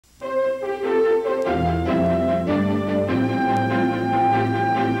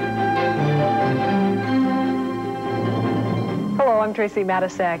Tracy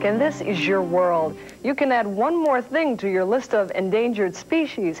Matisak, and this is Your World. You can add one more thing to your list of endangered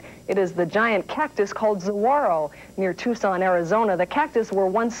species. It is the giant cactus called saguaro. Near Tucson, Arizona, the cactus were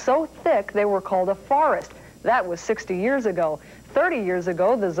once so thick they were called a forest. That was 60 years ago. 30 years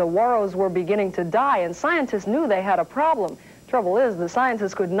ago, the saguaros were beginning to die, and scientists knew they had a problem. Trouble is, the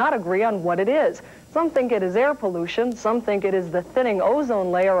scientists could not agree on what it is. Some think it is air pollution, some think it is the thinning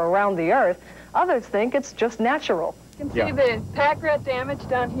ozone layer around the Earth, others think it's just natural. You can see the pack rat damage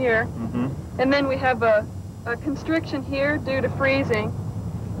down here, and then we have a constriction here due to freezing,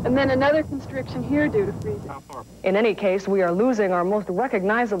 and then another constriction here due to freezing. In any case, we are losing our most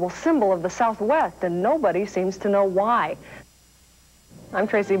recognizable symbol of the Southwest, and nobody seems to know why. I'm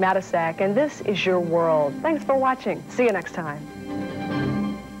Tracy Matisak, and this is Your World. Thanks for watching. See you next time.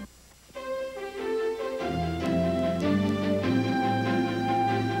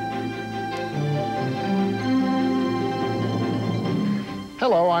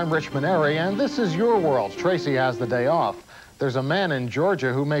 Hello, I'm Rich Maneri, and this is Your World. Tracy has the day off. There's a man in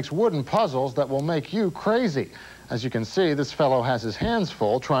Georgia who makes wooden puzzles that will make you crazy. As you can see, this fellow has his hands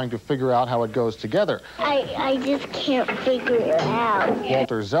full trying to figure out how it goes together. I just can't figure it out.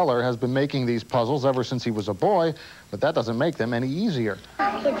 Walter Zeller has been making these puzzles ever since he was a boy, but that doesn't make them any easier.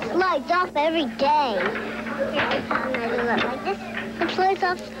 It slides off every day. I do it like this. It slides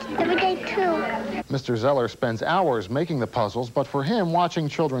off every day, too. Mr. Zeller spends hours making the puzzles, but for him, watching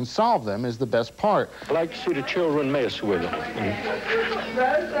children solve them is the best part. I like to see the children mess with them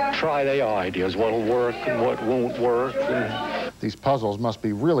and try their ideas, what'll work and what won't work. These puzzles must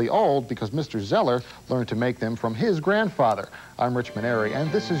be really old because Mr. Zeller learned to make them from his grandfather. I'm Rich Maneri,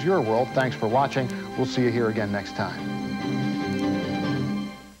 and this is Your World. Thanks for watching. We'll see you here again next time.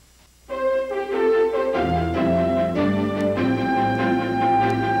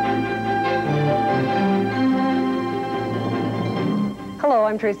 Hello,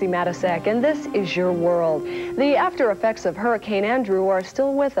 I'm Tracy Matisak, and this is Your World. The after effects of Hurricane Andrew are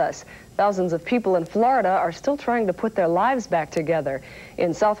still with us. Thousands of people in Florida are still trying to put their lives back together.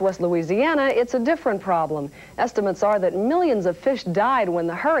 In southwest Louisiana, it's a different problem. Estimates are that millions of fish died when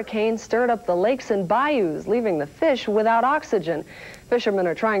the hurricane stirred up the lakes and bayous, leaving the fish without oxygen. Fishermen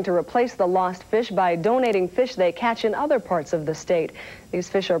are trying to replace the lost fish by donating fish they catch in other parts of the state. These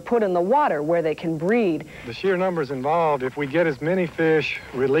fish are put in the water where they can breed. The sheer numbers involved, if we get as many fish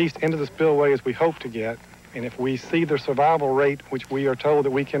released into the spillway as we hope to get, and if we see the survival rate, which we are told that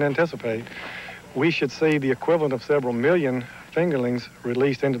we can anticipate, we should see the equivalent of several million fingerlings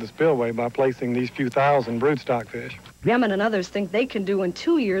released into the spillway by placing these few thousand broodstock fish. Yemen and others think they can do in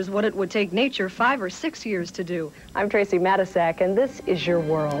 2 years what it would take nature 5 or 6 years to do. I'm Tracy Matisak, and this is Your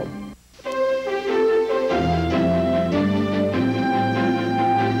World.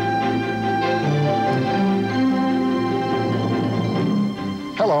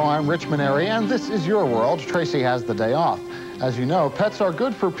 Hello, I'm Rich Maneri, and this is Your World. Tracy has the day off. As you know, pets are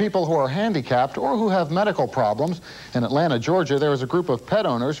good for people who are handicapped or who have medical problems. In Atlanta, Georgia, there is a group of pet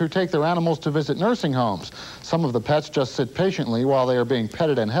owners who take their animals to visit nursing homes. Some of the pets just sit patiently while they are being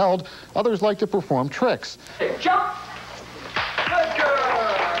petted and held. Others like to perform tricks. Jump! Good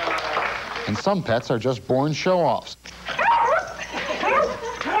girl! And some pets are just born show-offs.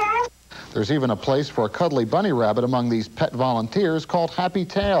 There's even a place for a cuddly bunny rabbit among these pet volunteers called Happy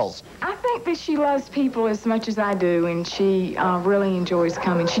Tails. I think that she loves people as much as I do, and she really enjoys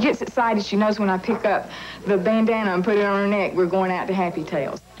coming. She gets excited. She knows when I pick up the bandana and put it on her neck, we're going out to Happy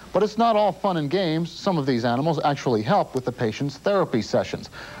Tails. But it's not all fun and games. Some of these animals actually help with the patient's therapy sessions.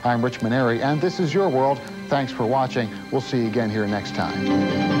 I'm Rich Maneri, and this is Your World. Thanks for watching. We'll see you again here next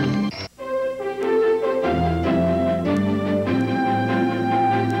time.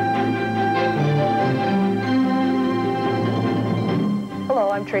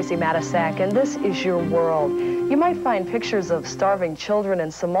 I'm Tracy Matisak, and this is Your World. You might find pictures of starving children in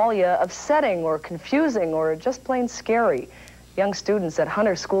Somalia upsetting or confusing or just plain scary. Young students at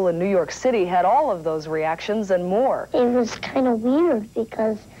Hunter School in New York City had all of those reactions and more. It was kind of weird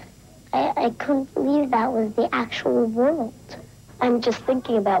because I couldn't believe that was the actual world. I'm just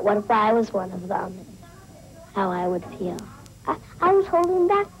thinking about what if I was one of them and how I would feel. I was holding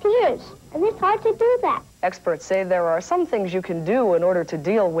back tears, and it's hard to do that. Experts say there are some things you can do in order to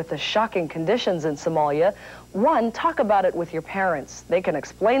deal with the shocking conditions in Somalia. One, talk about it with your parents. They can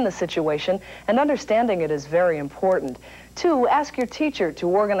explain the situation, and understanding it is very important. Two, ask your teacher to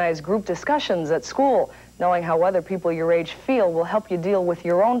organize group discussions at school. Knowing how other people your age feel will help you deal with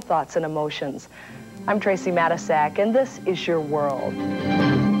your own thoughts and emotions. I'm Tracy Matisak, and this is Your World.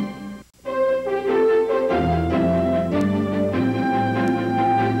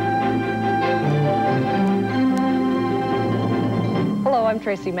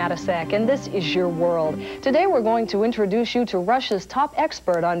 Tracy Matisak, and this is Your World. Today we're going to introduce you to Russia's top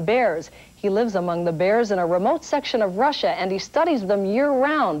expert on bears. He lives among the bears in a remote section of Russia, and he studies them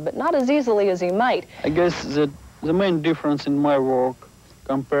year-round, but not as easily as he might. I guess that the main difference in my work,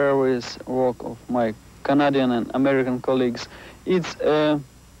 compared with work of my Canadian and American colleagues, it's a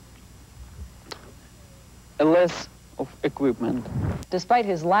less of equipment. Despite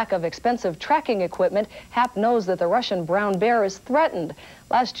his lack of expensive tracking equipment, Hap knows that the Russian brown bear is threatened.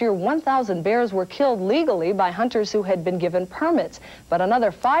 Last year, 1,000 bears were killed legally by hunters who had been given permits, but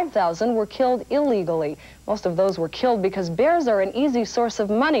another 5,000 were killed illegally. Most of those were killed because bears are an easy source of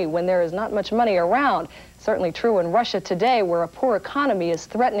money when there is not much money around. Certainly true in Russia today, where a poor economy is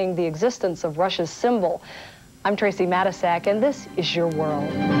threatening the existence of Russia's symbol. I'm Tracy Matisak, and this is Your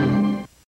World.